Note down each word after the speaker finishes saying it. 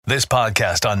This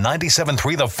podcast on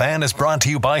 97.3 The Fan is brought to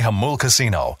you by Jamul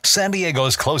Casino, San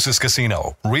Diego's closest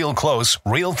casino. Real close,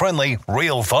 real friendly,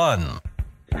 real fun.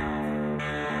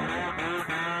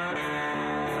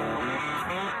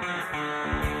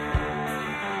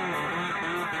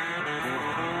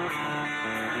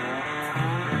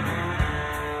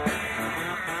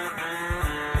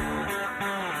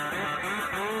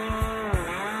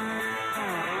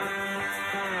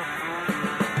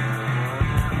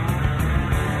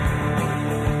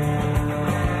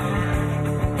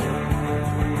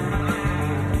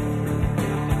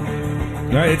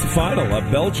 All right, it's a final.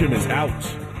 Belgium is out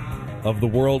of the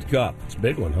World Cup. It's a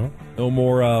big one, huh? No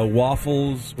more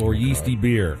waffles or yeasty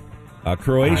beer.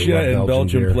 Croatia and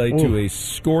Belgium beer. play to a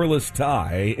scoreless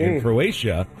tie, and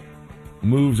Croatia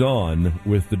moves on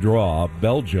with the draw.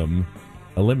 Belgium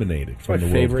eliminated It's from my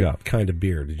the favorite World Cup. kind of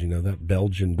beer. Did you know that?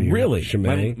 Belgian beer. Really?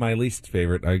 Chimay. My least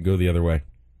favorite. I go the other way.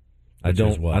 I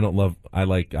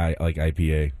like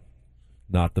IPA,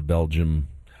 not the Belgium.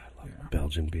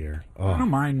 Belgian beer. I don't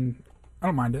mind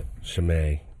it.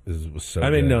 Chimay was so. I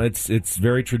mean, good. no, it's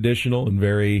very traditional and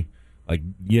very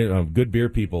good beer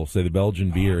people say the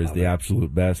Belgian beer is the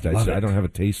absolute best. I don't have a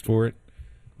taste for it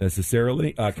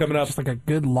necessarily. Coming up, Just like a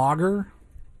good lager.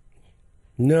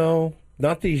 No,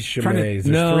 not these Chimays. There's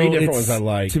no, three different ones I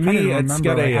like. To I don't me, remember it's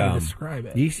got how to a describe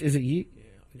it. Yeast, is it yeast?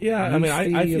 yeah. I mean, I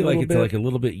Yeasty feel a like little it's bit? like a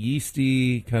little bit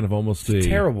yeasty, kind of almost a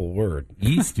Terrible word.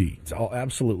 yeasty. It's all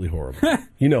absolutely horrible.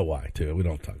 You know why, too. We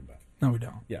don't talk about it. No, we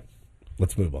don't. Yeah.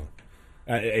 Let's move on.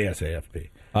 ASAFP.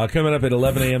 Coming up at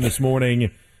 11 a.m. this morning,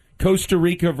 Costa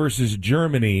Rica versus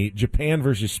Germany, Japan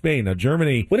versus Spain. Now,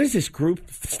 Germany... When is this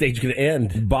group stage going to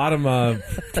end? Bottom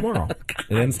tomorrow.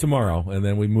 It ends tomorrow, and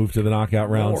then we move to the knockout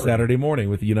round Saturday morning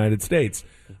with the United States.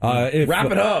 Wrap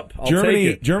it up. I'll take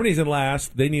it. Germany's in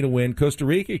last. They need a win. Costa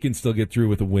Rica can still get through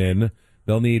with a win.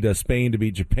 They'll need Spain to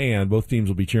beat Japan. Both teams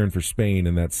will be cheering for Spain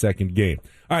in that second game.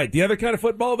 All right, the other kind of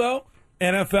football, though,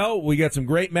 NFL, we got some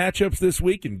great matchups this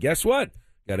week, and guess what?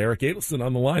 Got Eric Adelson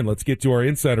on the line. Let's get to our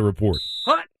insider report.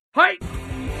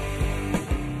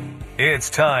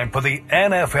 It's time for the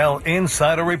NFL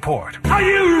Insider Report Are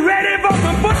you ready for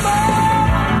some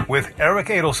football? with Eric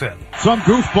Adelson. Some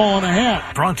goofball in a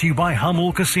hat. Brought to you by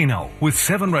Jamul Casino. With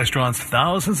 7 restaurants,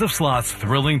 thousands of slots,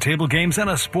 thrilling table games, and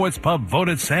a sports pub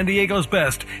voted San Diego's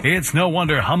best, it's no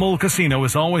wonder Jamul Casino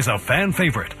is always a fan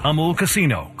favorite. Jamul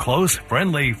Casino. Close,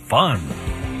 friendly, fun.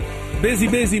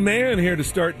 Busy man here to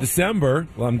start December.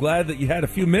 Well, I'm glad that you had a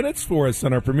few minutes for us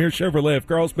on our Premier Chevrolet of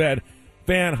Carlsbad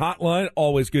fan hotline.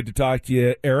 Always good to talk to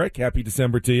you, Eric. Happy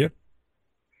December to you.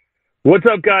 What's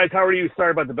up, guys? How are you? Sorry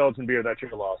about the Belgian beer. That's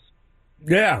your loss.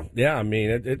 Yeah. I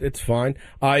mean, it's fine.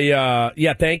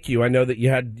 Thank you. I know that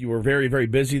you were very, very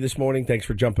busy this morning. Thanks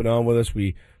for jumping on with us.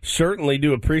 We certainly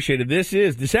do appreciate it. This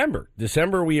is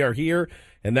December. We are here,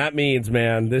 and that means,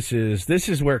 man, this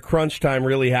is where crunch time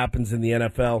really happens in the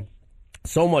NFL.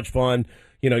 So much fun.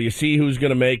 You know, you see who's going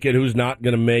to make it, who's not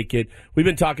going to make it. We've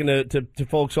been talking to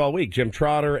folks all week. Jim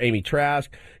Trotter, Amy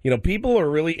Trask. You know, people are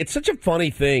really – it's such a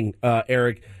funny thing,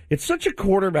 Eric. It's such a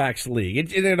quarterback's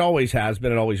league. It always has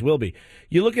been. It always will be.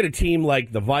 You look at a team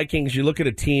like the Vikings. You look at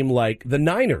a team like the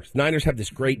Niners. Niners have this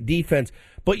great defense.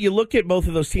 But you look at both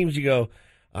of those teams, you go,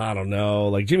 I don't know,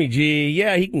 like Jimmy G,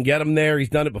 yeah, he can get them there. He's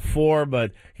done it before,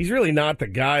 but he's really not the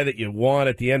guy that you want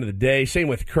at the end of the day. Same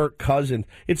with Kirk Cousins.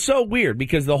 It's so weird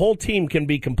because the whole team can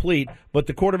be complete, but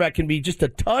the quarterback can be just a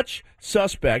touch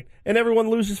suspect, and everyone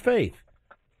loses faith.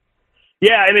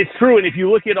 Yeah, and it's true. And if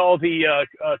you look at all the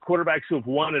quarterbacks who have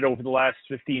won it over the last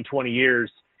 15, 20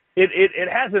 years, it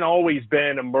hasn't always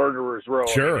been a murderer's row.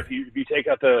 Sure. I mean, if you take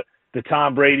out the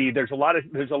Tom Brady, there's a lot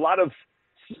of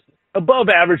above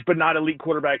average but not elite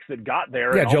quarterbacks that got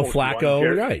there. Yeah, and Joe almost won.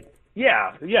 Flacco, right.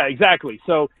 Yeah, exactly.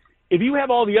 So if you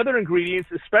have all the other ingredients,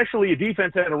 especially a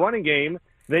defense and a running game,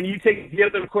 then you take the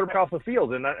other quarterback off the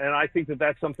field. And I think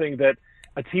that's something that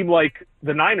a team like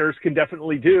the Niners can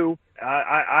definitely do.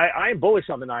 I am bullish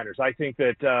on the Niners. I think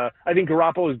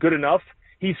Garoppolo is good enough.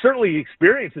 He's certainly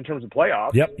experienced in terms of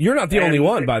playoffs. Yep. You're not the only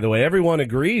one, by the way. Everyone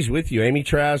agrees with you. Amy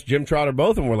Trask, Jim Trotter,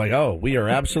 both of them were like, oh, we are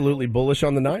absolutely bullish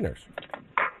on the Niners.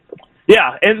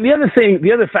 Yeah, and the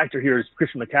other factor here is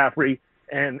Christian McCaffrey,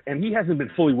 and he hasn't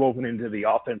been fully woven into the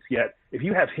offense yet. If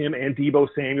you have him and Deebo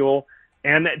Samuel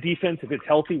and that defense, if it's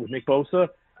healthy with Nick Bosa,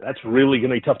 that's really going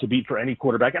to be tough to beat for any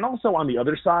quarterback. And also on the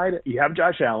other side, you have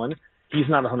Josh Allen. He's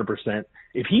not 100%.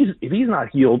 If he's not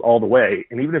healed all the way,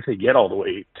 and even if they get all the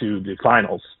way to the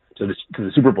finals, to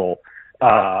the Super Bowl,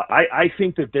 I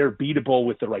think that they're beatable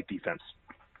with the right defense.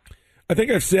 I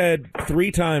think I've said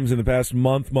 3 times in the past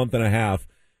month and a half,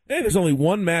 Hey, there's only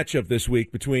one matchup this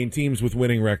week between teams with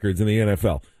winning records in the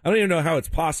NFL. I don't even know how it's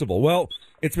possible. Well,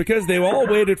 it's because they've all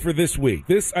waited for this week.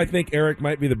 This, I think, Eric,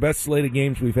 might be the best slate of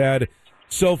games we've had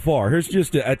so far. Here's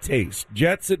just a taste.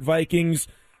 Jets at Vikings,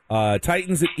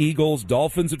 Titans at Eagles,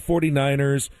 Dolphins at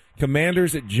 49ers,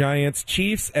 Commanders at Giants,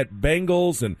 Chiefs at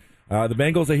Bengals, and the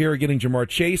Bengals, I hear, are getting Jamar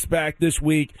Chase back this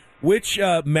week. Which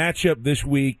matchup this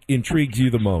week intrigues you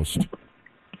the most?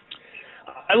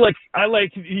 I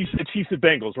like you said Chiefs and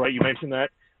Bengals, right? You mentioned that.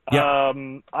 Yeah.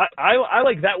 I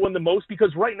like that one the most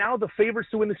because right now the favorites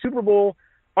to win the Super Bowl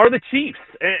are the Chiefs,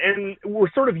 and we're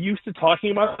sort of used to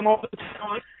talking about them all the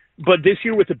time. But this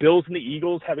year with the Bills and the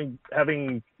Eagles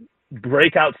having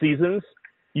breakout seasons,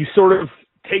 you sort of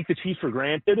take the Chiefs for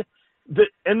granted.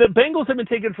 And the Bengals have been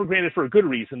taken for granted for a good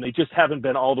reason. They just haven't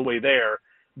been all the way there.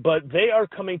 But they are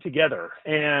coming together,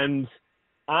 and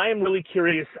I am really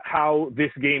curious how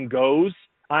this game goes.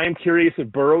 I am curious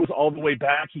if Burrow's all the way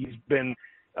back. He's been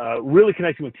really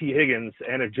connecting with T. Higgins,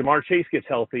 and if Jamar Chase gets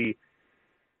healthy,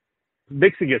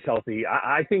 Mixon gets healthy,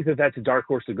 I think that's a dark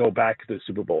horse to go back to the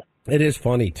Super Bowl. It is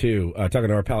funny, too, talking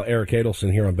to our pal Eric Adelson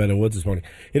here on Ben and Woods this morning.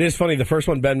 It is funny, the first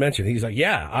one Ben mentioned, he's like,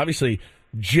 yeah, obviously,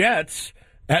 Jets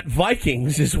at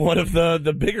Vikings is one of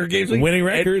the bigger games. Winning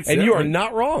records. And you are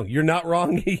not wrong. You're not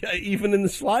wrong even in the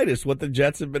slightest what the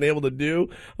Jets have been able to do,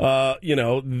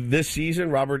 this season.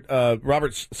 Robert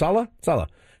Saleh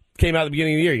came out at the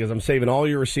beginning of the year. He goes, I'm saving all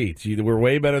your receipts. We're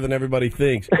way better than everybody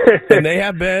thinks. And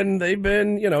they've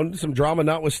been, some drama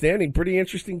notwithstanding, pretty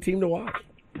interesting team to watch.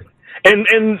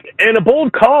 And a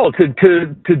bold call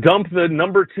to dump the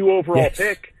number 2 overall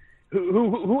pick,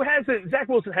 who hasn't. Zach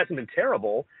Wilson hasn't been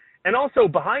terrible. And also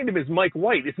behind him is Mike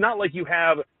White. It's not like you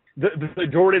have the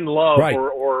Jordan Love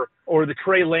or the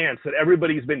Trey Lance that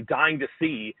everybody's been dying to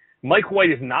see. Mike White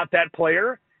is not that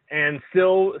player, and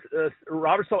still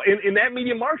Robert Saleh in that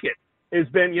media market has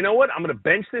been, you know what, I'm going to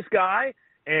bench this guy,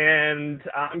 and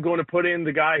I'm going to put in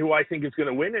the guy who I think is going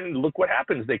to win, and look what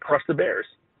happens. They crush the Bears.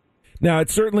 Now,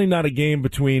 it's certainly not a game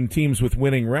between teams with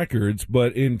winning records,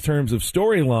 but in terms of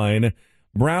storyline,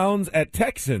 Browns at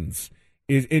Texans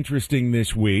is interesting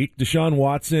this week. Deshaun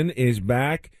Watson is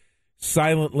back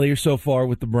silently so far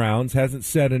with the Browns, hasn't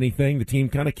said anything. The team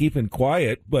kind of keeping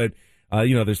quiet, but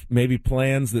there's maybe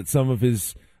plans that some of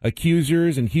his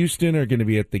accusers in Houston are going to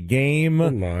be at the game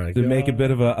to make a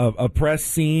bit of a press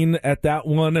scene at that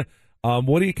one.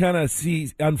 What do you kind of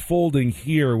see unfolding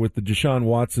here with the Deshaun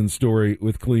Watson story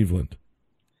with Cleveland?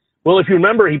 Well, if you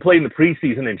remember, he played in the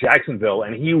preseason in Jacksonville,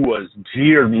 and he was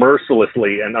jeered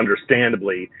mercilessly and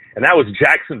understandably. And that was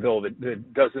Jacksonville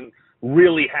that doesn't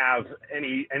really have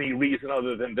any reason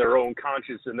other than their own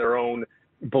conscience and their own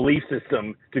belief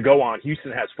system to go on.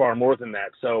 Houston has far more than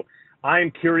that. So I'm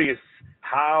curious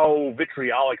how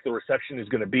vitriolic the reception is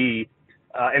going to be.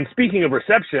 And speaking of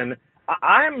reception,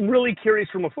 I'm really curious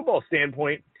from a football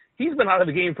standpoint. He's been out of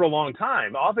the game for a long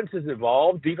time. Offense has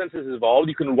evolved. Defense has evolved.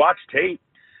 You can watch tape.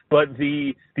 But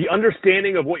the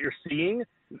understanding of what you're seeing,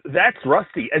 that's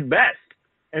rusty at best.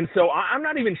 And so I'm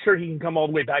not even sure he can come all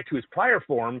the way back to his prior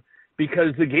form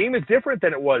because the game is different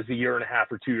than it was a year and a half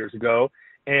or 2 years ago.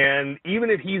 And even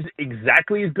if he's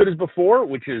exactly as good as before,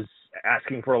 which is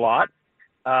asking for a lot,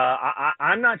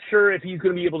 I'm not sure if he's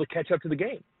going to be able to catch up to the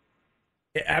game.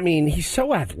 I mean, he's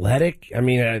so athletic. I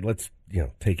mean, let's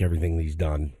take everything he's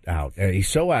done out. He's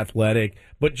so athletic.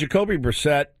 But Jacoby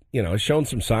Brissett, has shown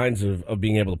some signs of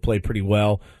being able to play pretty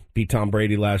well. Beat Tom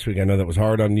Brady last week. I know that was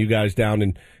hard on you guys down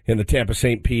in the Tampa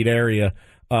St. Pete area.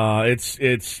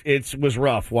 It was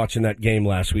rough watching that game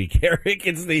last week, Eric.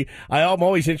 I'm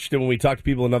always interested when we talk to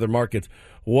people in other markets.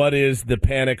 What is the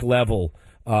panic level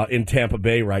in Tampa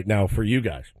Bay right now for you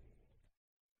guys?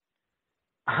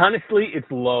 Honestly,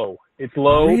 it's low. It's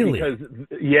low because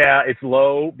it's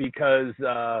low because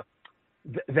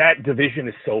that division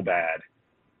is so bad.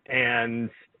 And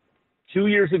 2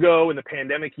 years ago in the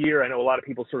pandemic year, I know a lot of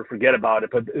people sort of forget about it,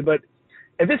 but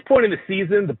at this point in the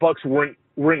season, the Bucs weren't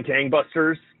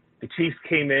gangbusters. The Chiefs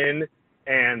came in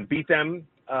and beat them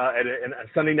at a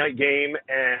Sunday night game,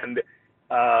 and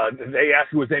they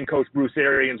asked who was then coach Bruce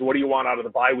Arians, what do you want out of the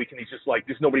bye week? And he's just like,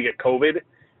 just nobody get COVID.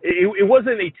 It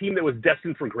wasn't a team that was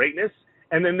destined for greatness,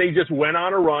 and then they just went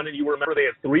on a run, and you remember they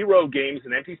had 3 road games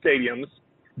in empty stadiums,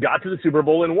 got to the Super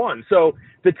Bowl and won. So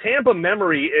the Tampa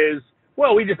memory is,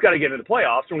 well, we just got to get into the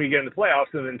playoffs, and we get in the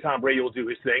playoffs, and then Tom Brady will do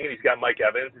his thing, and he's got Mike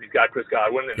Evans, and he's got Chris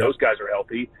Godwin, and those guys are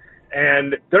healthy.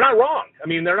 And they're not wrong. I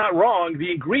mean, they're not wrong.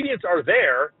 The ingredients are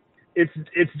there. It's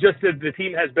just that the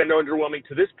team has been underwhelming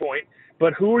to this point.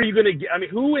 But who are you going to – I mean,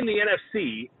 who in the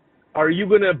NFC are you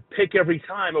going to pick every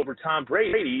time over Tom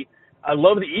Brady? I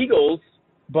love the Eagles,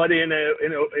 But in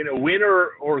a win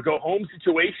or go home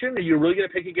situation, are you really going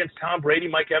to pick against Tom Brady,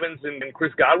 Mike Evans, and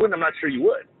Chris Godwin? I'm not sure you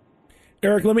would.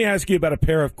 Eric, let me ask you about a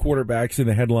pair of quarterbacks in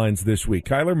the headlines this week: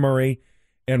 Kyler Murray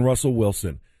and Russell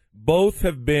Wilson. Both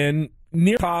have been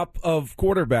near top of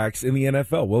quarterbacks in the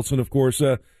NFL. Wilson, of course,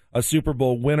 a Super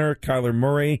Bowl winner. Kyler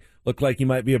Murray looked like he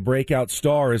might be a breakout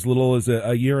star as little as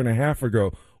a year and a half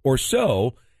ago or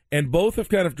so. And both have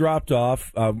kind of dropped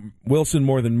off, Wilson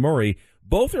more than Murray.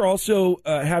 Both are also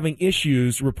having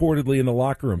issues reportedly in the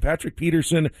locker room. Patrick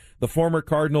Peterson, the former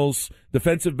Cardinals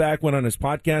defensive back, went on his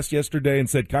podcast yesterday and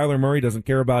said Kyler Murray doesn't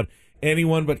care about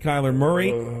anyone but Kyler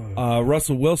Murray.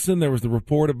 Russell Wilson, there was the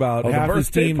report about half his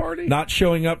team not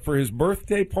showing up for his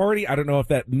birthday party. I don't know if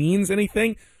that means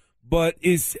anything, but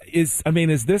is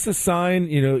this a sign,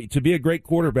 to be a great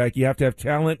quarterback, you have to have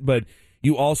talent, but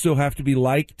you also have to be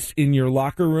liked in your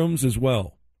locker rooms as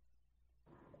well?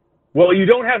 Well, you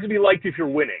don't have to be liked if you're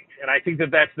winning, and I think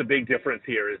that's the big difference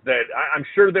here. Is that I'm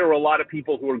sure there were a lot of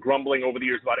people who were grumbling over the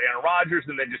years about Aaron Rodgers,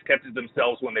 and then just kept it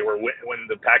themselves when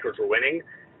the Packers were winning.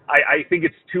 I think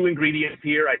it's two ingredients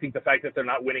here. I think the fact that they're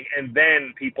not winning, and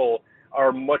then people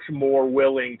are much more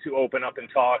willing to open up and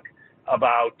talk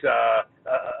about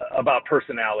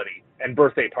personality and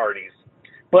birthday parties.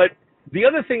 But the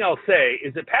other thing I'll say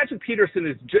is that Patrick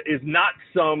Peterson is not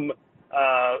some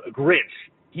Grinch.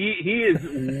 He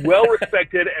is well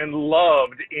respected and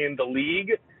loved in the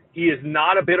league. He is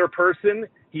not a bitter person.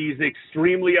 He's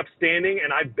extremely upstanding,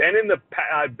 and I've been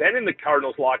in the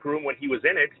Cardinals locker room when he was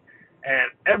in it,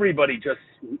 and everybody just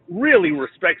really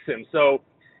respects him. So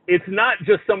it's not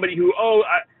just somebody who,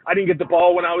 I didn't get the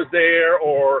ball when I was there,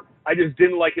 or I just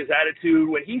didn't like his attitude.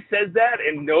 When he says that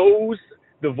and knows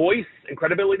the voice and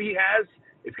credibility he has,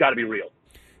 it's got to be real.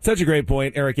 Such a great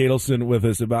point. Eric Adelson with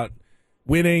us about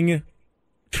winning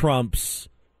trumps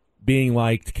being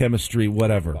liked, chemistry,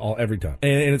 whatever. Every time.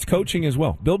 And it's coaching as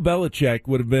well. Bill Belichick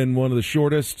would have been one of the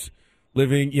shortest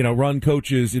living, run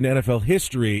coaches in NFL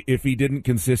history if he didn't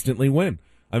consistently win.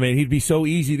 I mean, he'd be so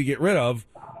easy to get rid of.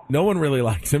 No one really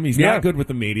likes him. He's not good with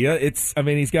the media.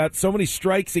 He's got so many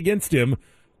strikes against him,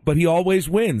 but he always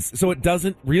wins. So it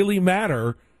doesn't really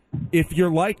matter if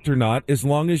you're liked or not as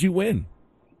long as you win.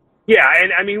 Yeah,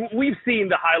 and we've seen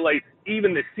the highlights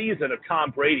even this season of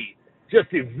Tom Brady just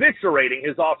eviscerating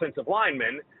his offensive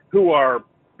linemen who are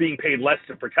being paid less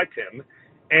to protect him.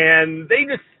 And they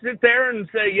just sit there and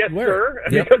say, yes, sir,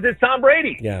 because it's Tom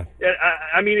Brady. Yeah.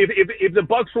 If the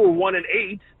Bucs were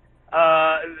 1-8,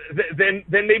 then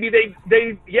maybe they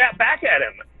back at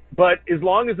him. But as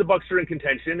long as the Bucs are in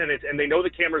contention and they know the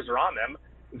cameras are on them,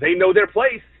 they know their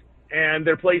place, and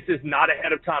their place is not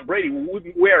ahead of Tom Brady.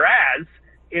 Whereas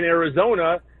in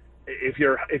Arizona, if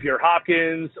you're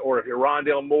Hopkins or if you're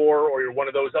Rondale Moore or you're one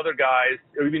of those other guys,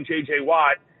 or even J.J.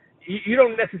 Watt, you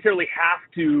don't necessarily have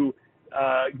to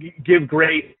give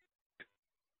grace.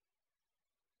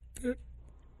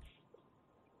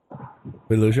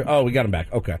 We lose you? Oh, we got him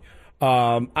back. Okay.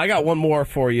 I got one more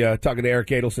for you. Talking to Eric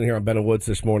Adelson here on Ben and Woods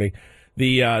this morning.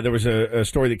 There was a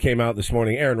story that came out this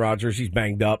morning. Aaron Rodgers, he's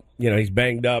banged up. He's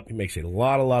banged up. He makes a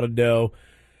lot of dough.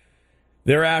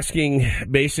 They're asking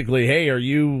basically, hey,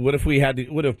 what if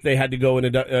they had to go in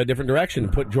a different direction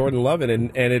and put Jordan Love in?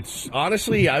 And it's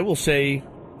honestly, I will say,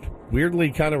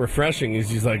 weirdly kind of refreshing. Is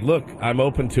he's like, look, I'm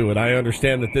open to it. I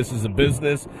understand that this is a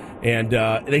business. And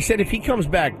they said if he comes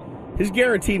back, his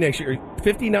guarantee next year,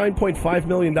 $59.5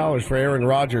 million for Aaron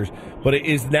Rodgers. But it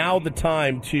is now the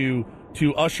time to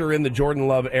usher in the Jordan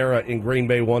Love era in Green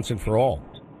Bay once and for all.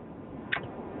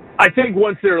 I think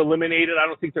once they're eliminated, I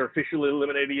don't think they're officially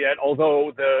eliminated yet,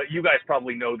 although you guys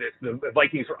probably know this, the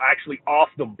Vikings are actually off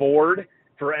the board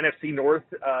for NFC North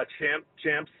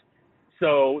champs.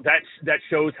 So that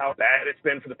shows how bad it's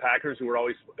been for the Packers, who were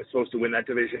always supposed to win that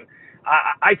division.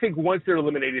 I think once they're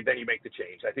eliminated, then you make the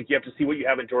change. I think you have to see what you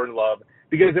have in Jordan Love,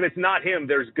 because if it's not him,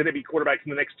 there's going to be quarterbacks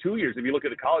in the next 2 years. If you look at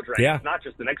the college ranks, it's not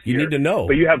just the next year. You need to know.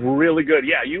 But you have really good,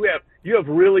 you have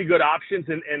really good options,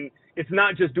 and it's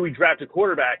not just do we draft a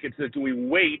quarterback, it's that do we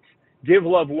wait, give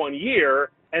Love 1 year,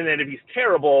 and then if he's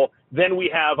terrible, then we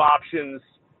have options.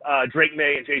 Drake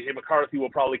May and J.J. McCarthy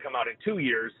will probably come out in 2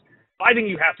 years. I think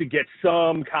you have to get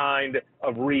some kind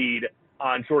of read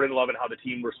on Jordan Love and how the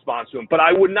team responds to him. But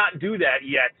I would not do that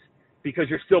yet, because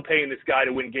you're still paying this guy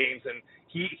to win games, and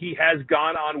he has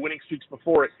gone on winning streaks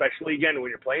before, especially, again, when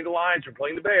you're playing the Lions or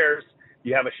playing the Bears,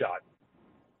 you have a shot.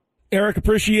 Eric,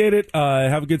 appreciate it.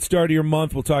 Have a good start of your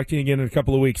month. We'll talk to you again in a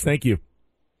couple of weeks. Thank you.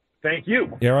 Thank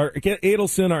you. Eric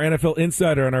Adelson, our NFL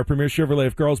insider on our Premier Chevrolet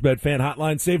of Carlsbad fan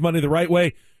hotline. Save money the right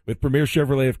way with Premier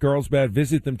Chevrolet of Carlsbad.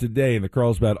 Visit them today in the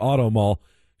Carlsbad Auto Mall.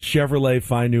 Chevrolet,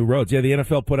 find new roads. Yeah, the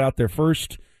NFL put out their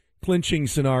first clinching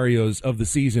scenarios of the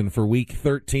season for Week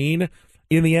 13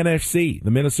 in the NFC.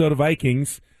 The Minnesota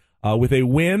Vikings, with a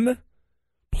win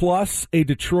plus a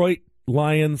Detroit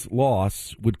Lions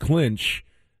loss, would clinch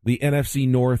the NFC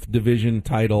North Division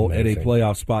title. Amazing. At a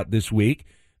playoff spot this week.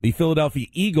 The Philadelphia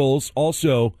Eagles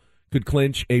also could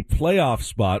clinch a playoff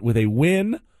spot with a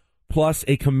win plus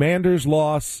a Commanders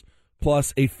loss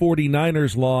plus a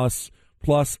 49ers loss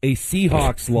plus a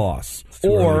Seahawks loss. It's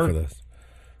too early Or for this.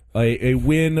 a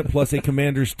win plus a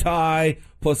Commanders tie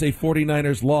plus a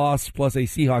 49ers loss plus a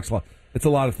Seahawks loss. It's a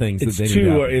lot of things It's that they need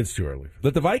to happen. it's too early.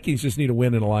 But the Vikings just need a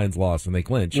win and a Lions loss, and they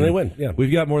clinch. And they win, yeah.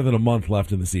 We've got more than a month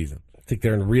left in the season. I think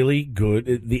they're in really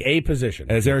good, the A position.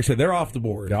 As Eric said, they're off the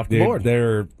board. They're off the board.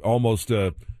 They're almost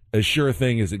as sure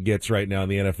thing as it gets right now in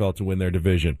the NFL to win their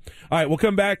division. All right, we'll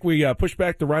come back. We push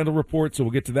back the Rindle Report, so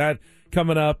we'll get to that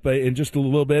coming up in just a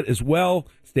little bit as well.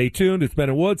 Stay tuned. It's Ben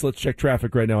and Woods. Let's check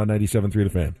traffic right now on 97.3 The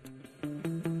Fan.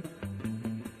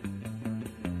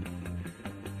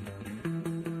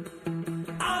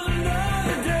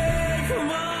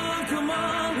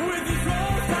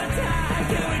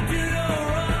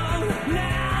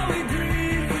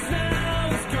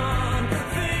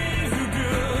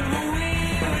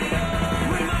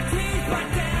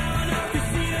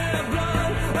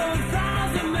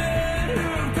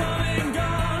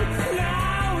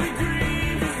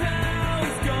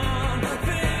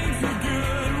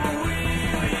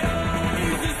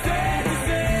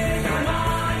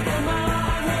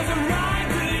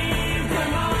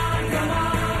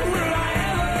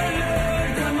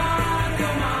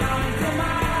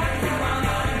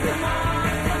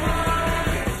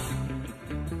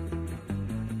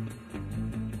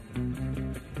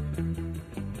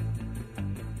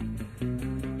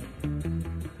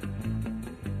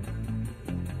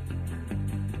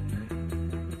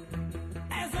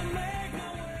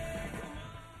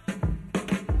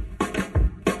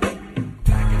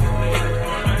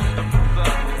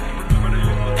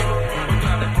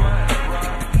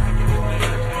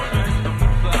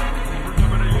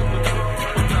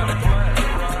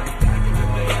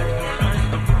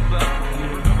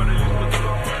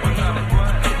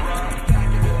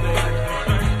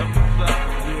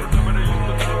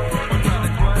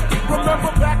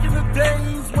 Remember back in the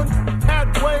days when had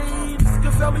waves,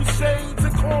 Caselli shades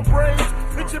and corn braids,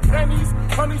 pitching pennies,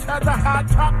 honeys had the high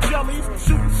top jellies,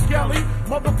 shooting skelly,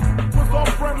 mother was all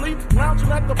friendly, lounging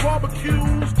at the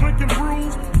barbecues, drinking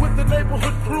brews with the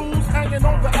neighborhood crews, hanging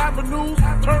on the avenues.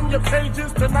 Turn your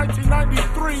pages to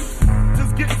 1993,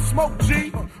 just getting smoked,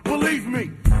 G. Believe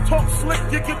me, talk slick,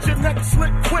 you get your neck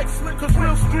slick quick, cause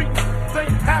real street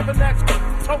ain't having that.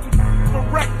 Talking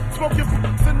correct, smoking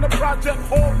in the project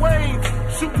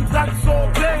always, shooting dice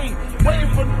all day, waiting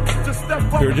for to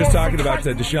step up. We were just talking about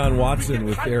Deshaun Watson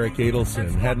with Eric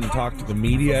Adelson. Hadn't talked to the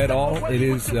media at all. It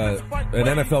is an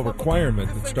NFL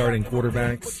requirement that starting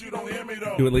quarterbacks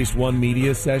do at least one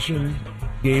media session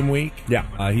game week.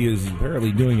 Yeah. He is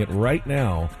apparently doing it right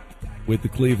now with the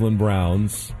Cleveland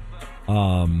Browns.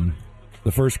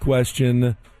 The first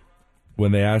question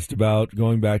when they asked about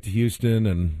going back to Houston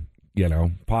and,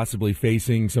 possibly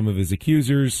facing some of his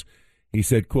accusers, he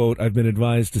said, quote, "I've been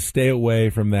advised to stay away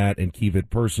from that and keep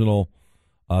it personal.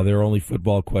 There are only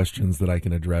football questions that I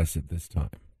can address at this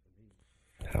time."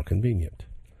 How convenient.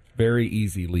 Very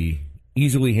easily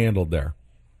handled there.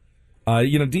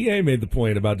 DA made the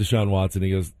point about Deshaun Watson.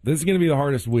 He goes, "This is going to be the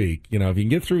hardest week. If you can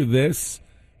get through this,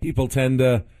 people tend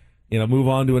to, move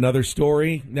on to another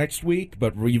story next week.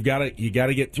 But you got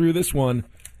to get through this one,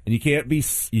 and you can't be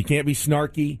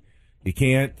snarky. You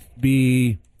can't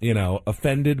be,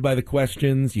 offended by the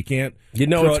questions. You can't throw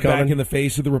it's it back coming in the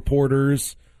face of the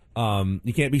reporters.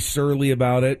 You can't be surly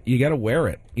about it. You got to wear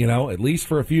it, at least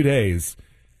for a few days.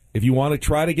 If you want to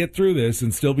try to get through this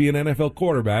and still be an NFL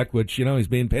quarterback, which, he's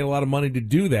being paid a lot of money to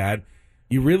do that,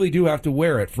 you really do have to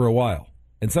wear it for a while.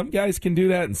 And some guys can do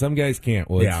that, and some guys can't.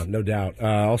 Well, yeah, no doubt.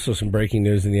 Also, some breaking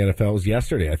news in the NFL. It was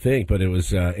yesterday, I think, but it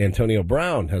was Antonio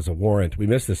Brown has a warrant. We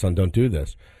missed this on Don't Do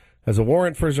This. Has a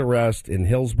warrant for his arrest in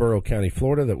Hillsborough County,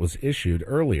 Florida, that was issued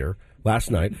earlier last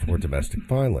night for domestic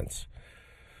violence.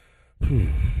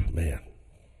 Man.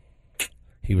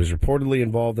 He was reportedly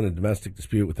involved in a domestic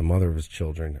dispute with the mother of his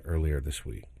children earlier this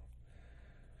week.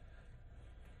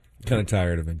 Kind of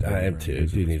tired of it. I am too.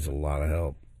 He needs a lot of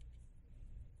help.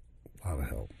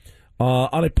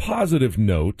 On a positive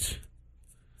note,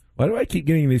 why do I keep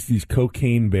getting these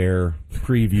Cocaine Bear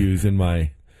previews in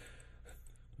my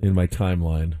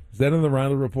timeline? Is that in the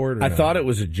Riley Report? Or I no? thought it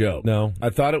was a joke. No, I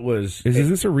thought it was. Is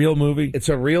this a real movie? It's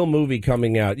a real movie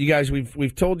coming out. You guys,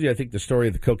 we've told you, I think, the story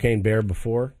of the Cocaine Bear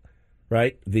before,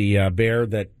 right? The bear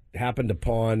that happened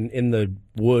upon in the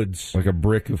woods. Like a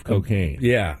brick of cocaine.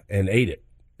 Yeah, and ate it.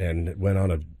 And went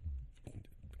on a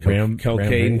Rampage?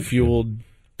 cocaine-fueled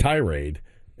tirade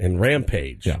and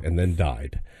rampage, and then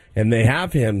died. And they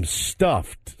have him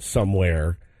stuffed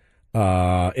somewhere in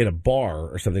a bar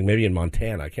or something, maybe in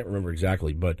Montana. I can't remember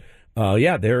exactly, but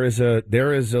there is a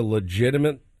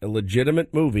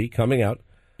legitimate movie coming out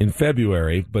in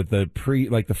February, but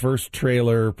the first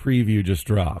trailer preview just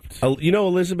dropped. You know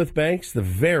Elizabeth Banks, the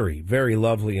very, very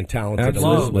lovely and talented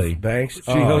Absolutely. Elizabeth Banks.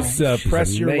 She hosts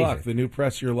Press Your amazing. Luck, the new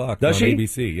Press Your Luck Does on she?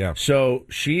 ABC. Yeah. So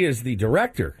she is the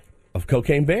director of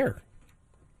Cocaine Bear.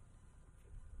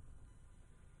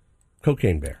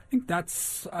 Cocaine Bear. I think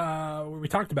that's where we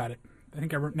talked about it. I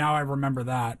think now I remember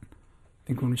that. I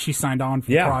think when she signed on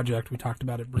for the project, we talked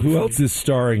about it briefly. Who else is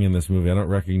starring in this movie? I don't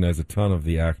recognize a ton of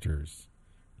the actors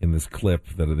in this clip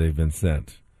that they've been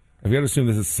sent. I've got to assume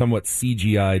this is somewhat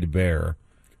CGI'd bear.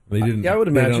 They didn't. I would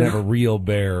imagine they don't have a real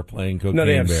bear playing Cocaine Bear.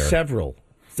 No, they have several.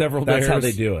 Several That's bears. how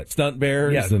they do it. Stunt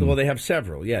bears. Yeah, well, they have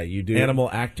several. Yeah, you do.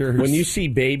 Animal actors. When you see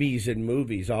babies in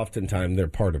movies, oftentimes they're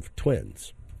part of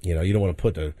twins. You know, you don't want to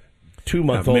put a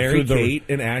 2-month-old Mary through Kate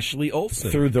and Ashley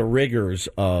Olsen through the rigors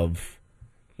of,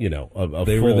 of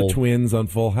they full, were the twins on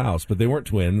Full House, but they weren't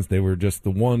twins. They were just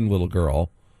the one little girl,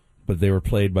 but they were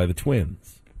played by the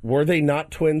twins. Were they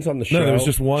not twins on the show? No, there was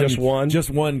just one.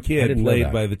 Just one kid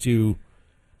played by the two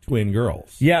twin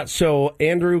girls. Yeah, so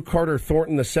Andrew Carter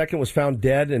Thornton II was found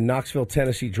dead in Knoxville,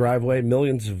 Tennessee driveway.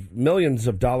 Millions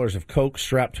of dollars of coke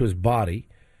strapped to his body.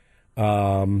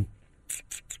 Let's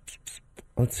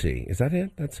see. Is that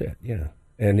it? That's it, yeah.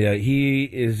 And he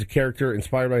is a character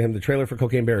inspired by him. The trailer for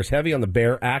Cocaine Bear is heavy on the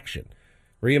bear action.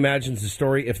 Reimagines the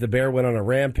story if the bear went on a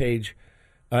rampage,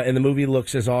 and the movie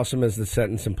looks as awesome as the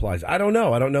sentence implies. I don't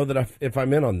know. I don't know that if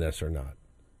I'm in on this or not.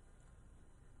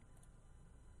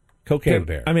 Cocaine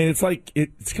Bear. I mean, it's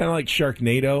kind of like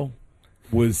Sharknado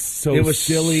was so it was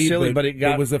silly, but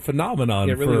it was a phenomenon.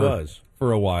 It really was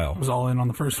for a while. I was all in on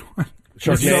the first one.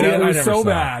 Sharknado. It was so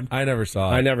bad. I never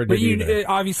saw it. I never did either.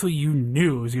 Obviously, you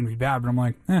knew it was going to be bad, but I'm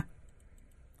like,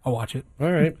 I'll watch it.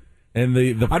 All right. And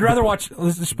I'd rather watch.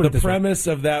 Let's just put it this way. The premise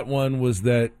of that one was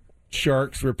that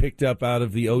sharks were picked up out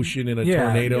of the ocean in a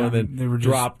tornado and then they were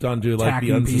dropped onto like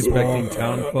the unsuspecting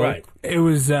townsfolk. Right. It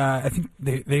was. I think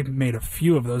they've made a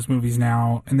few of those movies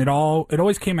now, and it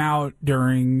always came out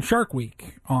during Shark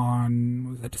Week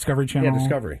on Discovery Channel. Yeah,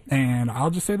 Discovery. And I'll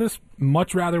just say this: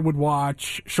 much rather would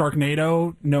watch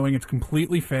Sharknado, knowing it's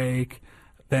completely fake,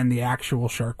 than the actual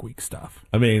Shark Week stuff.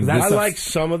 I mean, I like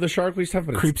some of the Shark Week stuff,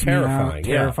 but creeps it's terrifying. me out,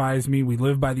 terrifies me. We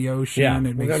live by the ocean. Yeah.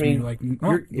 It makes me like,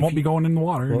 won't be going in the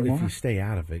water anymore. If you stay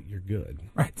out of it, you're good.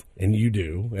 Right. And you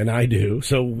do, and I do.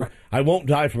 So I won't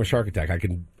die from a shark attack. I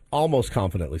can almost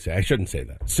confidently say. I shouldn't say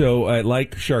that. So,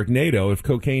 like Sharknado, if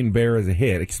Cocaine Bear is a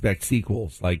hit, expect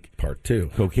sequels like Part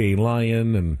 2. Cocaine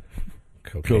Lion and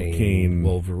Cocaine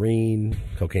Wolverine,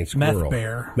 Cocaine Squirrel.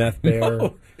 Meth Bear.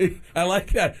 No. I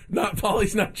like that.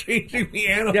 Polly's not changing the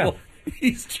animal. Yeah.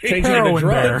 He's changing the Heroin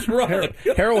drug.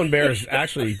 Bear. Heroin Bear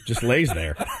actually just lays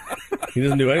there. He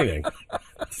doesn't do anything.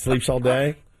 Sleeps all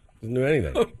day. Doesn't do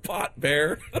anything. Pot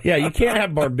Bear. Yeah, you can't have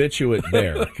barbiturate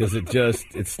bear because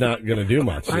it's not going to do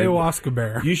much. Ayahuasca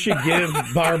Bear. You should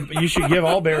give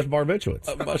all bears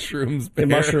barbiturates. Mushrooms Bear. A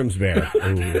mushrooms bear.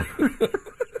 Ooh.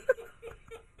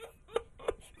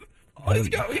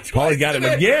 Paulie got him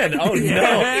again. Oh, no.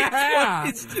 Yeah.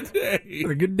 It's today.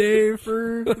 A good day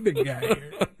for the big guy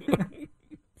here.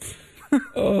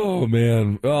 Oh,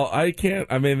 man. Well, I can't.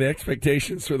 I mean, the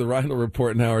expectations for the Rhino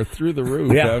Report now are through the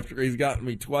roof after he's gotten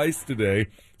me twice today.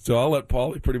 So I'll let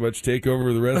Paulie pretty much take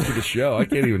over the rest of the show. I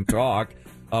can't even talk.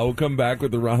 We'll come back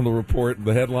with the Rhino Report,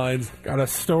 the headlines. Got a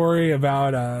story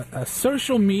about a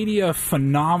social media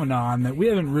phenomenon that we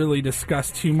haven't really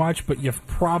discussed too much, but you've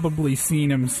probably seen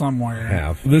him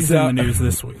somewhere. He's in the news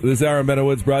this week. This hour of Meadow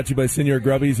Woods brought to you by Senior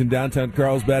Grubbies in downtown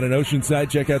Carlsbad and Oceanside.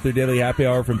 Check out their daily happy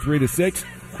hour from 3 to 6.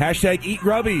 Hashtag Eat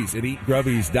Grubbies at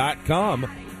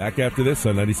eatgrubbies.com. Back after this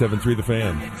on 97.3 The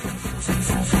Fan.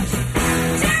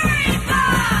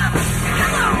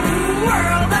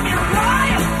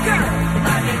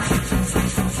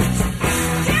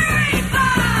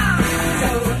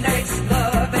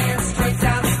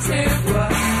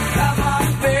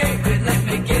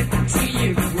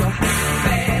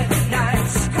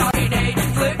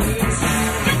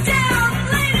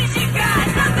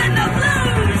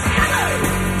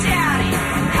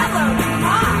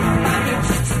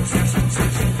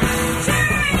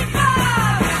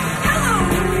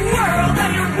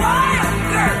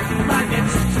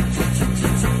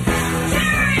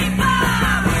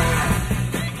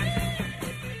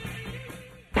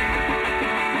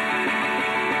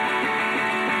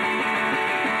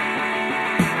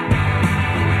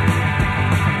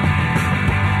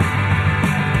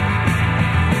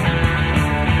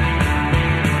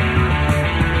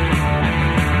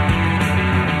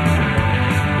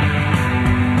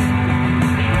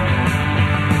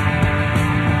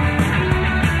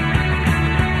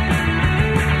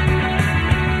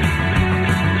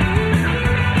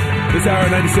 This hour,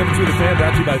 97.3 The Fan,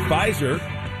 brought to you by Pfizer.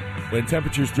 When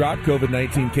temperatures drop,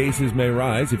 COVID-19 cases may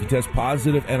rise. If you test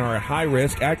positive and are at high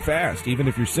risk, act fast, even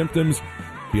if your symptoms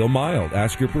feel mild.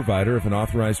 Ask your provider if an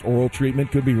authorized oral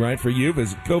treatment could be right for you.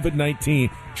 Visit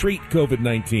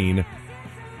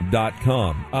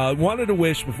treatcovid19.com. Wanted to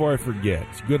wish, before I forget,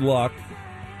 good luck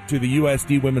to the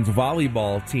USD women's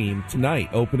volleyball team tonight,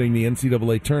 opening the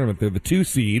NCAA tournament. They're the 2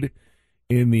 seed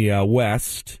in the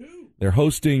West. They're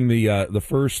hosting the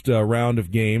first round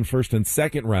of games, first and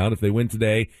second round. If they win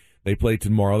today, they play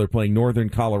tomorrow. They're playing Northern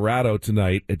Colorado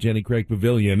tonight at Jenny Craig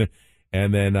Pavilion,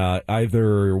 and then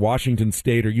either Washington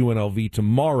State or UNLV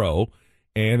tomorrow.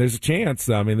 And there's a chance.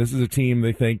 I mean, this is a team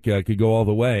they think could go all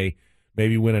the way,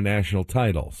 maybe win a national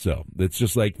title. So it's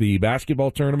just like the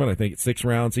basketball tournament. I think it's 6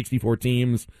 rounds, 64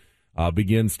 teams,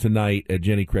 begins tonight at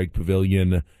Jenny Craig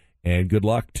Pavilion. And good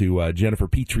luck to Jennifer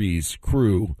Petrie's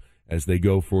crew as they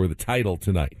go for the title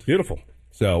tonight. Beautiful.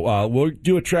 So we'll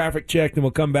do a traffic check, then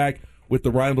we'll come back with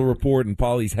the Reindl Report and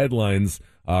Paulie's headlines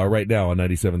right now on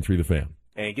 97.3 The Fan.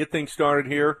 And get things started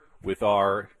here with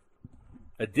our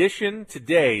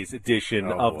today's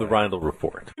edition of the Reindl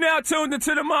Report. Now tuned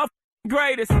into the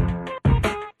greatest.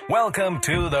 Welcome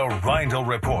to the Reindl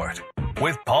Report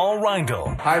with Paul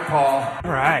Reindl. Hi, Paul.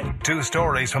 All right. 2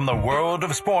 stories from the world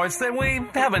of sports that we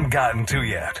haven't gotten to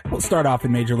yet. We'll start off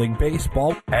in Major League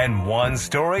Baseball. And 1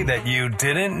 story that you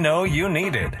didn't know you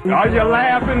needed. Are you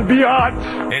laughing,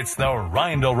 biatch? It's the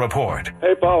Reindl Report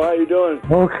Hey, Paul, how you doing?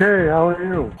 Okay, how are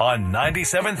you? on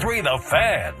 97.3 The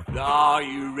Fan. Are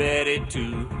you ready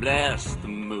to bless the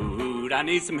mood? I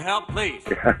need some help, please.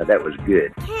 That was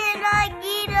good. Can I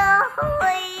get a yeah? Oh,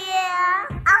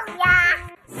 yeah.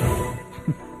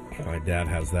 My dad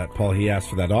has that. Paul, he asked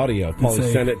for that audio. Paul,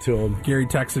 sent it to him. Gary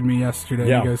texted me yesterday.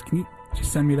 Yeah. He goes, can you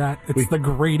just send me that? It's the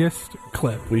greatest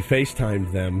clip. We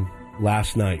FaceTimed them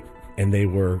last night, and they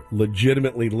were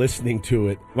legitimately listening to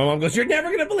it. My mom goes, "You're never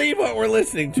going to believe what we're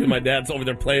listening to." My dad's over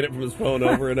there playing it from his phone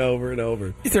over and over and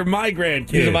over. These are my grandkids.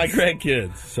 These are my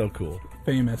grandkids. So cool.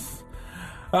 Famous.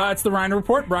 It's the Reindl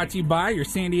Report, brought to you by your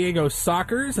San Diego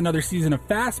Sockers. Another season of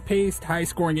fast-paced,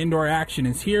 high-scoring indoor action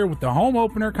is here with the home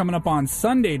opener coming up on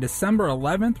Sunday, December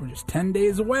 11th. We're just 10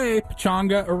 days away.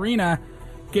 Pechanga Arena.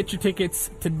 Get your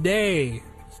tickets today.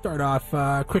 Start off,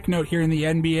 quick note here in the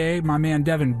NBA. My man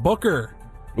Devin Booker.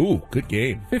 Ooh, good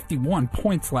game. 51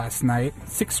 points last night.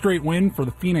 6th straight win for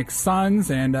the Phoenix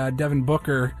Suns, and Devin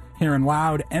Booker hearing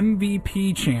loud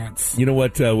MVP chants. You know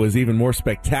what was even more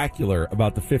spectacular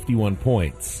about the 51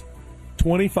 points?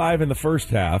 25 in the first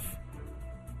half,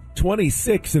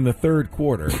 26 in the third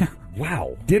quarter.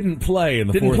 Wow. Didn't play in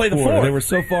the fourth quarter. They were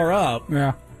so far up.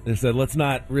 Yeah. They said, let's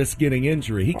not risk getting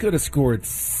injury. He could have scored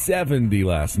 70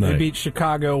 last night. They beat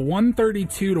Chicago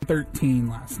 132-13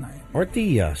 last night. Aren't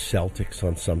the Celtics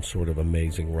on some sort of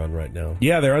amazing run right now?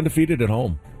 Yeah, they're undefeated at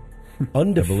home.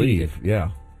 Undefeated? I believe, yeah.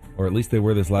 Or at least they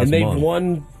were this last month. And they've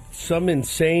won some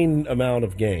insane amount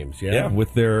of games, yeah? Yeah,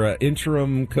 with their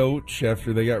interim coach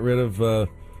after they got rid of the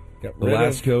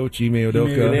last coach, Ime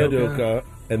Udoka.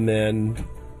 And then,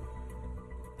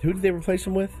 who did they replace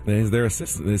him with? He's their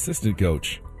assistant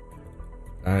coach.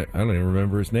 I don't even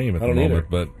remember his name at the moment. Either.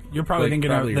 But you're probably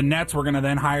thinking of the Nets were going to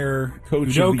then hire Coach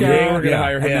Udoka. of the Year. We're going to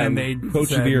hire him. And then they Coach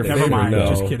said, of the Year. Never mind, No.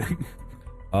 just kidding.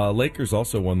 Lakers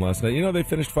also won last night. You know, they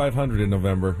finished 500 in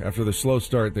November. After the slow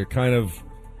start, they're kind of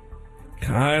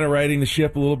riding the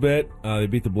ship a little bit. They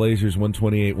beat the Blazers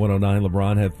 128-109.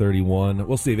 LeBron had 31.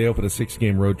 We'll see. They open a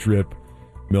 6-game road trip,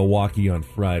 Milwaukee on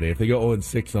Friday. If they go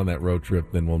 0-6 on that road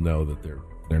trip, then we'll know that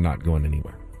they're not going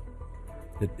anywhere.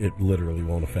 It literally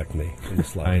won't affect me in the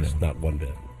slightest. Not one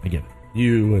bit. Again,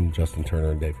 you and Justin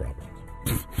Turner and Dave Roberts.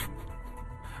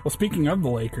 Well, speaking of the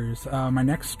Lakers, my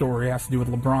next story has to do with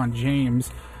LeBron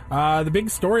James. The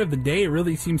big story of the day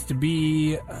really seems to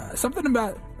be something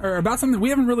about something we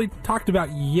haven't really talked about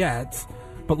yet.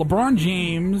 But LeBron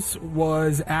James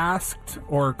was asked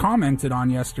or commented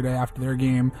on yesterday after their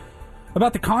game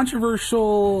about the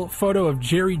controversial photo of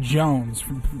Jerry Jones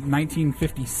from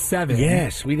 1957.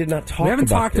 Yes, we did not talk about this. We haven't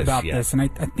talked about yet. this, and I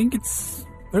think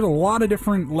there's a lot of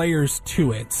different layers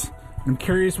to it. I'm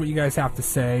curious what you guys have to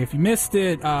say. If you missed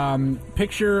it,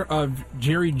 picture of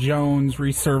Jerry Jones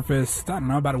resurfaced, I don't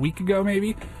know, about a week ago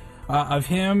maybe, of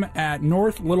him at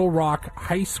North Little Rock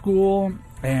High School,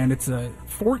 and it's a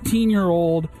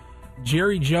 14-year-old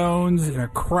Jerry Jones in a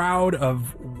crowd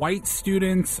of white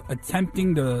students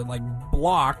attempting to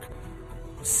block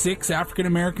 6 African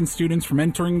American students from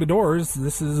entering the doors.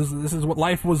 This is what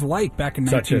life was like back in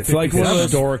 1957. It's like one of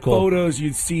those historical photos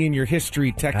you'd see in your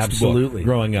history textbook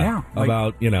growing up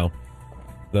about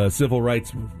the civil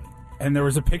rights movement. And there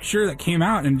was a picture that came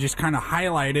out and just kind of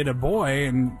highlighted a boy,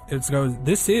 and it goes,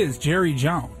 "This is Jerry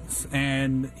Jones,"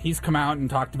 and he's come out and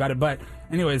talked about it. But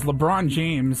anyways, LeBron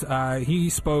James, he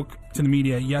spoke to the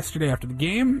media yesterday after the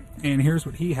game, and here's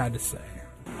what he had to say.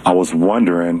 I was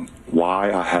wondering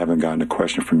why I haven't gotten a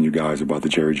question from you guys about the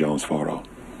Jerry Jones photo.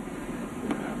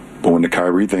 But when the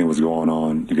Kyrie thing was going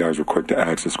on, you guys were quick to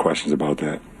ask us questions about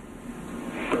that.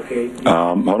 Okay. Hold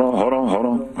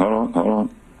on.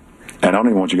 And I don't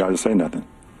even want you guys to say nothing.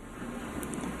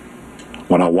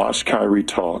 When I watched Kyrie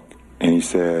talk and he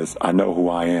says, I know who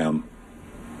I am,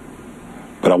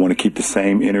 but I want to keep the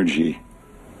same energy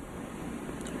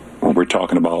when we're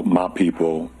talking about my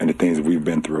people and the things that we've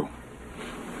been through.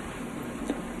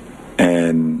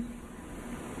 And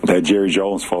that Jerry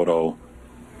Jones photo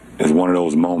is one of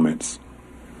those moments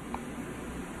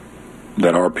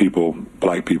that our people,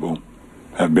 black people,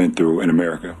 have been through in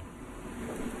America.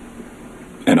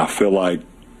 And I feel like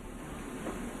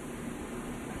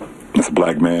as a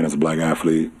black man, as a black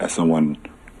athlete, as someone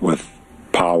with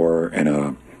power and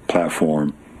a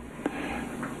platform,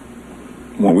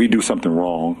 when we do something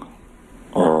wrong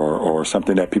or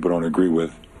something that people don't agree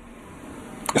with,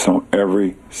 it's on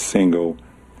every single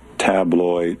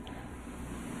tabloid,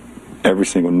 every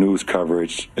single news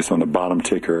coverage. It's on the bottom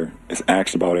ticker. It's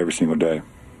asked about every single day.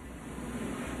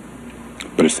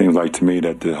 But it seems like to me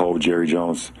that the whole Jerry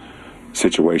Jones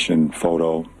situation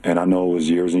photo, and I know it was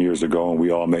years and years ago and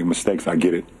we all make mistakes, I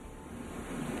get it.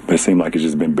 But it seemed like it's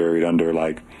just been buried under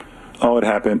like, oh, it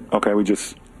happened. Okay, we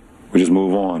just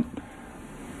move on.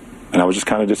 And I was just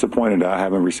kind of disappointed that I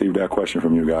haven't received that question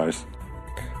from you guys.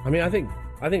 I mean, I think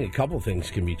a couple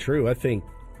things can be true. I think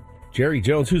Jerry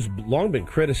Jones, who's long been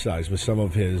criticized with some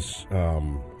of his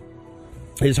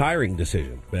hiring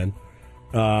decisions, Ben,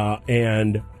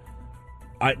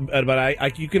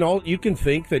 you can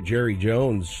think that Jerry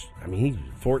Jones, I mean, he's a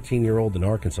 14-year-old in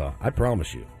Arkansas. I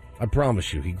promise you,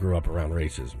 he grew up around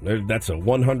racism. That's a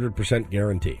 100%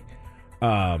 guarantee.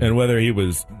 And whether he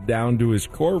was down to his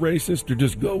core racist or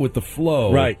just go with the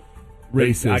flow, right?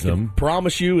 Racism. I can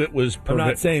promise you it was... I'm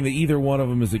not saying that either one of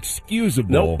them is excusable.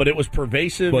 No, but it was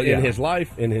pervasive in his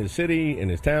life, in his city, in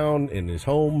his town, in his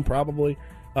home, probably.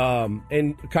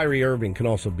 And Kyrie Irving can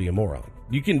also be a moron.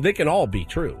 They can all be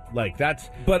true.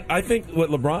 But I think what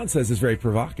LeBron says is very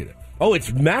provocative. Oh,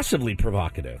 it's massively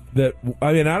provocative.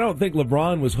 I don't think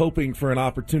LeBron was hoping for an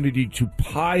opportunity to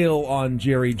pile on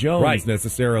Jerry Jones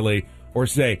necessarily, or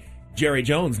say, Jerry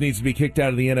Jones needs to be kicked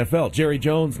out of the NFL. Jerry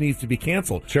Jones needs to be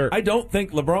canceled. Sure. I don't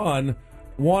think LeBron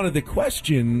wanted the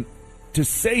question to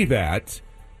say that.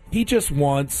 He just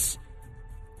wants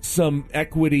some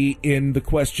equity in the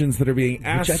questions that are being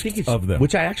asked of them.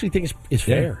 Which I actually think is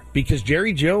fair. Because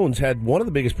Jerry Jones had one of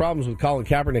the biggest problems with Colin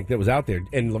Kaepernick that was out there.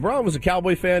 And LeBron was a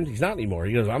Cowboy fan. He's not anymore.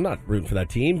 He goes, I'm not rooting for that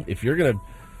team. If you're going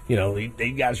to,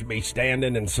 these guys should be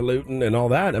standing and saluting and all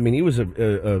that. I mean, he was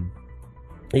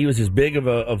he was as big of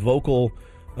a vocal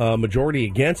majority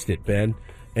against it, Ben.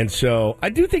 And so I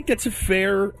do think that's a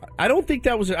fair... I don't think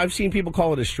that was... I've seen people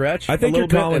call it a stretch. I think your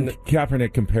Colin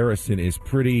Kaepernick comparison is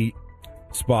pretty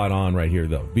spot on right here,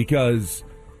 though. Because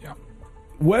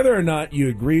whether or not you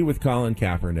agree with Colin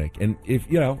Kaepernick, and if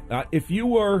you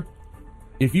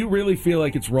really feel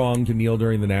like it's wrong to kneel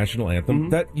during the national anthem,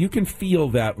 that you can feel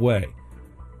that way.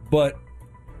 But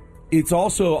it's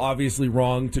also obviously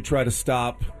wrong to try to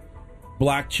stop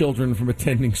black children from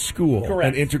attending school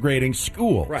and integrating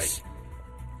schools. Right.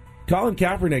 Colin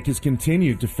Kaepernick has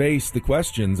continued to face the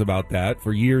questions about that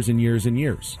for years and years and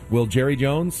years. Will Jerry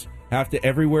Jones have to,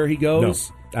 everywhere he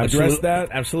goes, address that?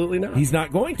 Absolutely not. He's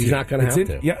not going to. He's not going to have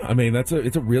to. Yeah, I mean, it's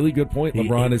a really good point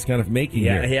LeBron is kind of making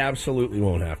here. He absolutely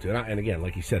won't have to. And again,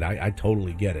 like you said, I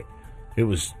totally get it. It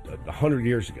was 100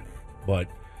 years ago. But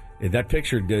that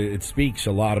picture, it speaks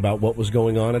a lot about what was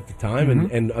going on at the time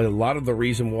and a lot of the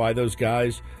reason why those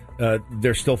guys,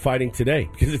 they're still fighting today.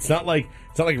 Because it's not like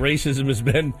racism has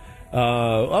been...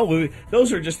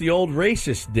 those are just the old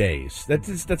racist days.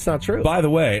 That's not true. By the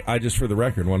way, I just for the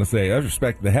record want to say I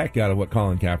respect the heck out of what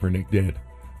Colin Kaepernick did,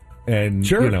 and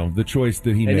the choice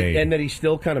that he made, and that he's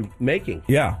still kind of making.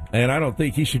 Yeah, and I don't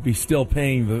think he should be still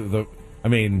paying the. I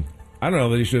mean, I don't know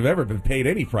that he should have ever been paid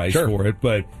any price for it,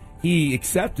 but he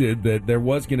accepted that there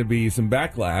was going to be some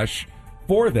backlash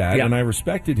for that, and I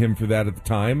respected him for that at the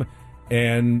time.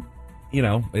 And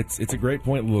it's a great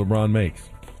point LeBron makes.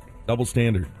 Double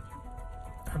standard.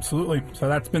 Absolutely. So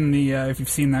that's been the, if you've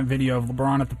seen that video of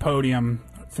LeBron at the podium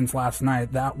since last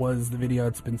night, that was the video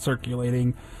that's been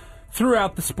circulating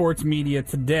throughout the sports media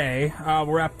today. We'll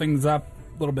wrap things up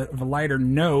a little bit of a lighter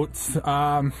note. This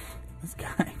guy,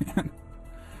 man.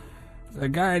 There's a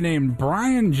guy named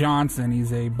Brian Johnson.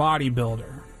 He's a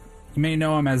bodybuilder. You may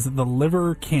know him as the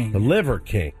Liver King. The Liver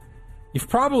King. You've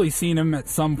probably seen him at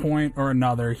some point or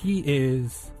another.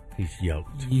 He's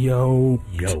yoked.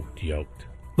 Yoked.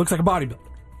 Looks like a bodybuilder.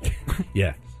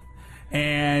 Yes.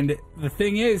 And the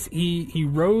thing is, he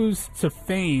rose to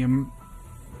fame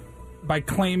by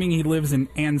claiming he lives an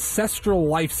ancestral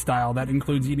lifestyle that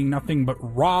includes eating nothing but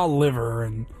raw liver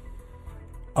and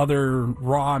other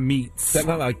raw meats. Is that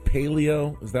not like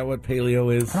paleo? Is that what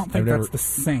paleo is? I don't think that's the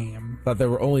same. Thought there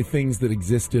were only things that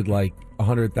existed like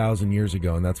 100,000 years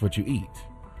ago, and that's what you eat.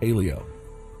 Paleo.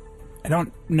 I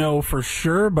don't know for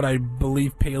sure, but I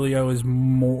believe paleo is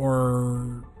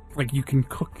more like you can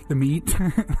cook the meat.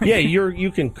 Yeah,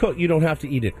 you can cook. You don't have to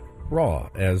eat it raw,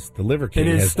 as the Liver King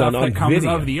it is has stuff done on that comes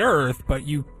video. of the earth, but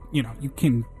you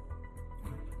can.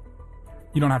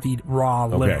 You don't have to eat raw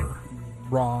liver,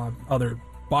 raw other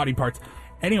body parts.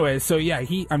 Anyway, so yeah,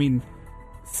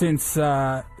 since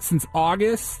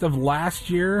August of last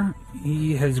year,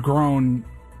 he has grown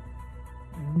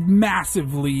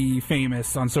massively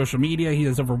famous on social media. He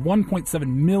has over 1.7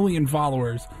 million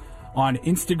followers on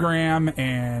Instagram,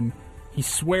 and he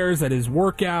swears at his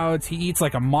workouts. He eats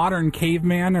like a modern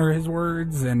caveman, are his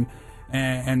words, and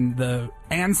the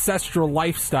ancestral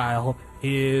lifestyle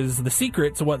is the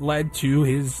secret to what led to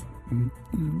his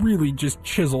really just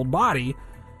chiseled body.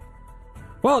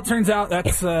 Well, it turns out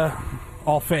that's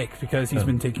all fake because he's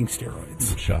been taking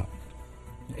steroids. Shot.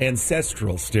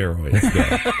 Ancestral steroids.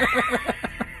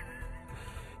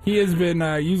 He has been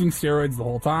using steroids the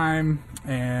whole time,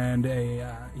 and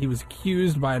he was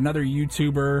accused by another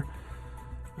YouTuber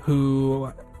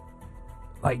who,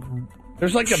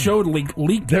 showed leaked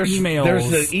emails.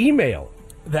 There's an email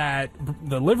that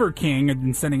the Liver King had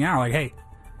been sending out, like, hey,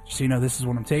 just so you know, this is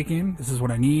what I'm taking, this is what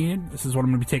I need, this is what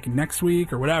I'm going to be taking next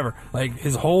week, or whatever. Like,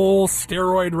 his whole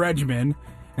steroid regimen,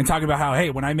 and talking about how, hey,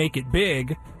 when I make it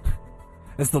big,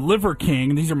 as the Liver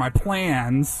King, these are my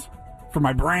plans for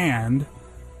my brand.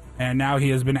 And now he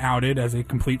has been outed as a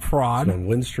complete fraud. It's on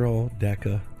Winstrol,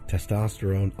 Deca,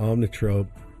 testosterone, Omnitrope.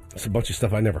 It's a bunch of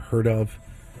stuff I never heard of.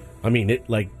 I mean,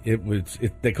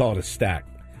 they call it a stack.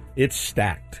 It's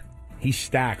stacked. He's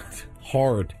stacked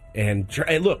hard. And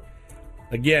look,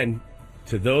 again,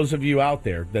 to those of you out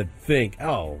there that think,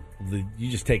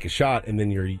 you just take a shot and then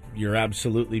you're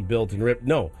absolutely built and ripped.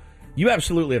 No, you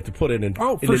absolutely have to put in an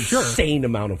insane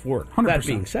amount of work. 100%. That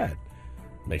being said,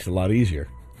 it makes it a lot easier.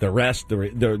 The rest, the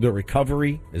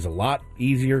recovery is a lot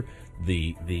easier.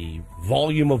 The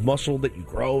volume of muscle that you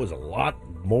grow is a lot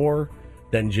more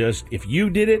than just, if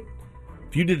you did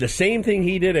the same thing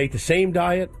he did, ate the same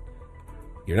diet,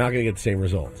 you're not going to get the same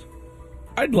results.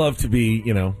 I'd love to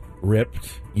be,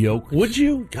 ripped, yoked. Would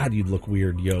you? God, you'd look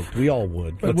weird yoked. We all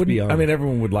would. Let's be honest. I mean,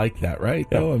 everyone would like that, right?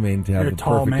 Yeah. Though, I mean, to have You're the a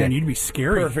tall perfect man, you'd be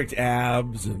scary. perfect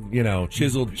abs and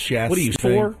chiseled chest. What are you,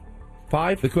 4,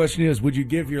 5? The question is, would you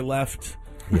give your left?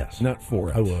 Yes, not for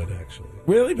it. I would actually.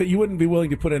 Really, but you wouldn't be willing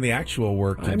to put in the actual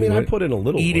work. To do I it. put in a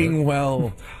little eating work.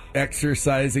 well,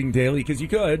 exercising daily, because you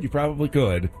probably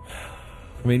could.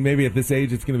 I mean, maybe at this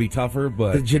age it's going to be tougher,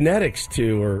 but the genetics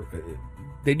too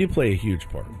they do play a huge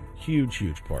part,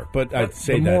 huge part. But I'd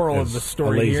say the that moral as of the a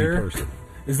story lazy here person.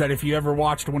 is that if you ever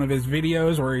watched one of his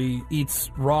videos where he eats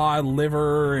raw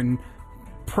liver and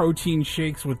protein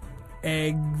shakes with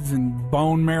eggs and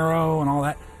bone marrow and all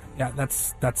that. Yeah,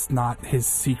 that's not his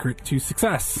secret to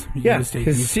success.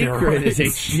 His secret is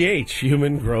HGH,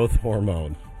 human growth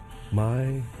hormone.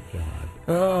 My God.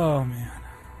 Oh, man.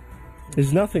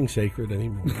 Is nothing sacred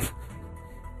anymore.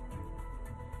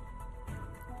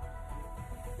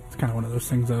 It's kind of one of those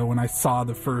things, though, when I saw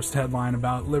the first headline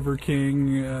about Liver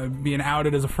King being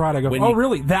outed as a fraud, I go,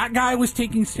 really? That guy was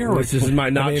taking steroids? This is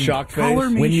my shocked face.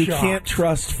 When you can't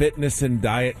trust fitness and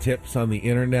diet tips on the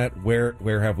internet,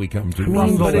 where have we come to?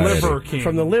 From the Liver King.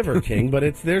 From the Liver King,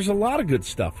 but there's a lot of good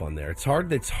stuff on there. It's hard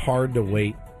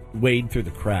to wade through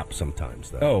the crap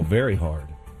sometimes, though. Oh, very hard.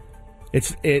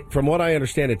 From what I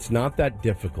understand, it's not that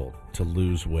difficult to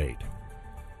lose weight.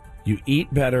 You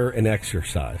eat better and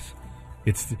exercise.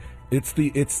 It's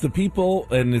the people,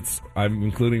 and I'm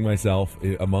including myself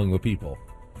among the people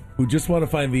who just want to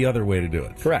find the other way to do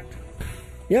it. Correct.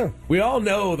 Yeah, we all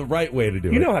know the right way to do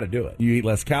it. You know how to do it. You eat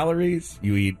less calories.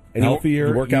 You eat healthier.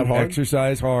 You work out hard.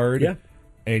 Exercise hard. Yeah,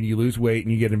 and you lose weight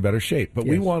and you get in better shape. But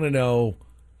we want to know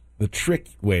the trick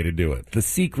way to do it, the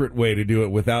secret way to do it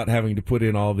without having to put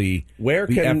in all the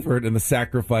effort and the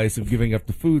sacrifice of giving up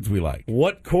the foods we like.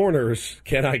 What corners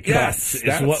can I cut? Yes,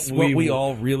 that's what we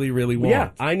all really, really want.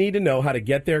 Yeah, I need to know how to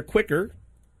get there quicker.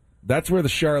 That's where the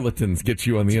charlatans get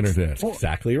you on the internet. That's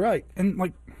exactly right. And,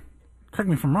 correct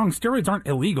me if I'm wrong, steroids aren't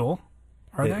illegal,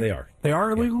 are they? They are. They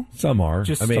are illegal? Some are.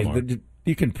 Some are.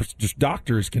 You can just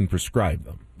doctors can prescribe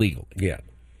them legally. Yeah.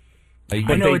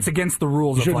 I know it's against the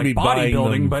rules of like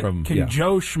bodybuilding, but can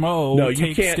Joe Schmo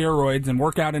take steroids and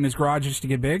work out in his garage just to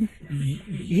get big?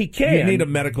 He can. You need a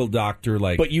medical doctor,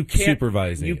 but you can't,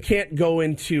 supervising. You can't go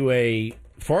into a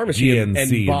pharmacy and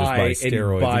buy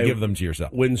steroids and give them to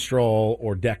yourself. Winstrol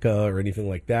or Deca or anything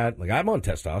like that. Like, I'm on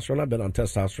testosterone. I've been on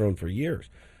testosterone for years.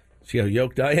 See how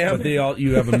yoked I am? But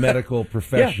you have a medical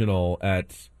professional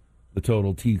at the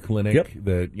Total T Clinic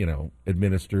that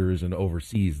administers and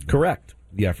oversees. Correct.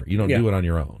 The effort. You don't do it on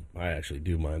your own. I actually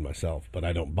do mine myself, but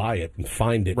I don't buy it and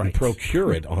find it and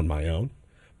procure it on my own.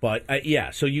 But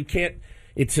so you can't.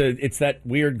 It's that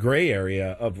weird gray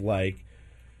area of like.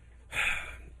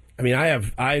 I mean,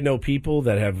 I know people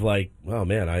that have like, oh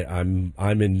man,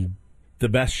 I'm in the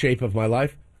best shape of my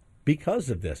life because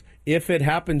of this. If it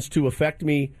happens to affect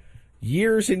me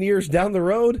years and years down the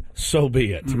road, so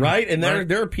be it, right? And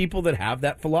there are people that have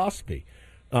that philosophy.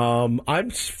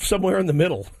 I'm somewhere in the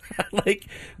middle. Like,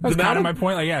 that's kind of my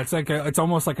point. Like, it's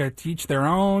almost like a teach their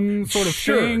own sort of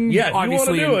thing. Yeah,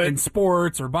 obviously you want to do in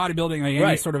sports or bodybuilding, like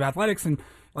any sort of athletics, and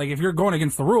like if you're going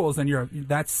against the rules, then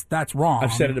that's wrong.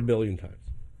 I've said it a billion times.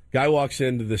 Guy walks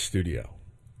into the studio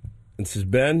and says,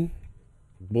 "Ben,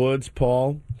 Woods,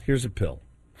 Paul, here's a pill.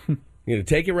 You're going to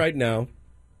take it right now.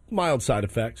 Mild side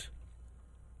effects.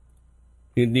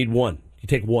 You need one. You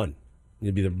take one.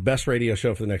 You'll be the best radio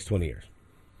show for the next 20 years.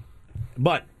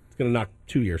 But it's going to knock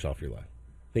 2 years off your life."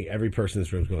 I think every person in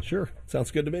this room is going, sure,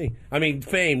 sounds good to me. I mean,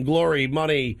 fame, glory,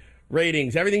 money,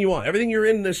 ratings, everything you want. Everything you're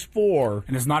in this for.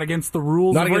 And it's not against the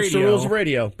rules of radio. Not against the rules of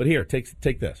radio. But here,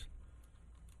 take this.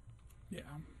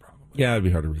 Yeah, it'd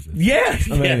be hard to resist. Yeah.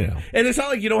 And it's not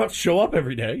like you don't have to show up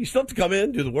every day. You still have to come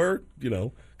in, do the work,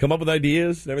 come up with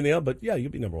ideas and everything else. But yeah, you'll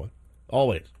be number one.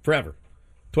 Always. Forever.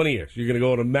 20 years. You're going to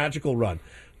go on a magical run.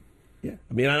 Yeah.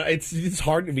 I mean, it's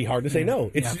hard to say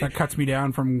no. If that cuts me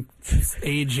down from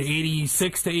age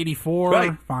 86 to 84,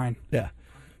 right. Fine. Yeah.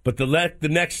 But the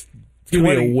next... It's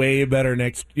going to be a way better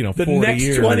next, 40 years. The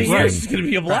next 20 years is going to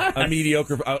be a blast.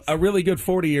 A really good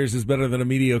 40 years is better than a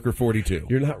mediocre 42.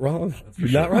 You're not wrong. You're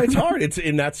not right. It's hard.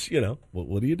 And that's,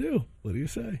 what do you do? What do you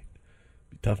say?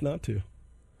 Be tough not to.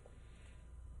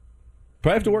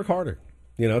 Probably have to work harder.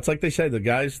 It's like they say,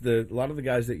 a lot of the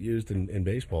guys that used in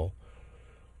baseball,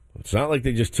 it's not like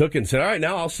they just took it and said, all right,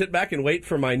 now I'll sit back and wait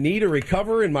for my knee to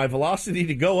recover and my velocity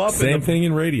to go up. Same thing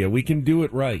in radio. We can do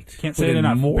it right. Can't say it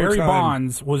enough. Barry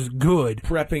Bonds was good.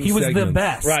 Prepping He was segments. the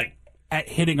best at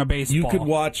hitting a baseball. You could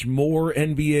watch more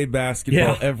NBA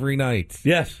basketball every night.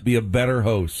 Yes. Be a better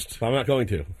host. I'm not going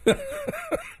to.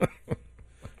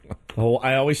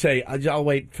 I always say, I'll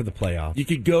wait for the playoffs. You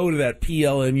could go to that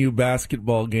PLNU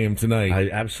basketball game tonight. I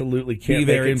absolutely can't be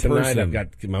there make it in tonight. person. I've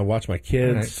got to watch my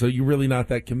kids. Right, so you're really not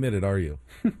that committed, are you?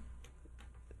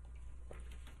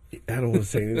 I don't want to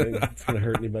say anything. It's going to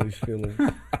hurt anybody's feelings.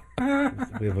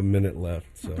 We have a minute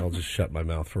left, so I'll just shut my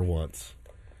mouth for once.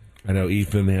 I know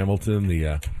Ethan Hamilton,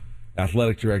 the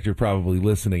athletic director, probably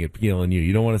listening at PLNU.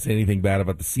 You don't want to say anything bad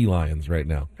about the Sea Lions right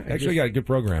now. Actually got a good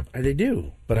program. They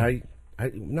do, but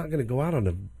I'm not going to go out on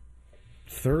a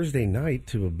Thursday night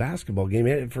to a basketball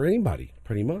game for anybody,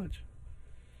 pretty much.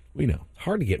 We know.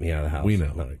 Hard to get me out of the house. We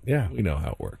know. Yeah. We know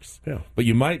how it works. Yeah. But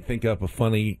you might think up a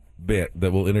funny bit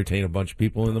that will entertain a bunch of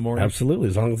people in the morning. Absolutely.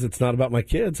 As long as it's not about my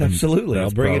kids. Absolutely.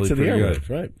 I'll bring it to the airwaves.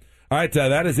 Right. All right.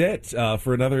 That is it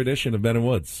for another edition of Ben and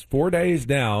Woods. 4 days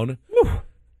down. Whew.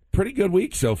 Pretty good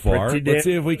week so far. Let's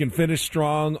see if we can finish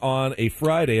strong on a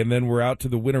Friday, and then we're out to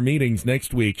the winter meetings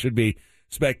next week. Should be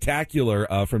spectacular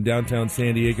from downtown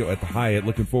San Diego at the Hyatt.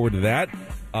 Looking forward to that.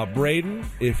 Braden,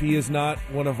 if he is not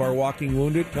one of our walking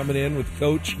wounded, coming in with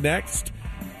Coach next.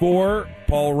 For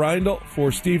Paul Reindl,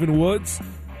 for Stephen Woods,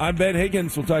 I'm Ben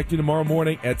Higgins. We'll talk to you tomorrow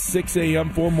morning at 6 a.m.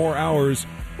 4 more hours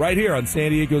right here on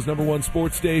San Diego's #1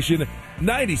 sports station,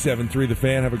 97.3 The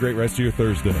Fan. Have a great rest of your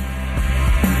Thursday.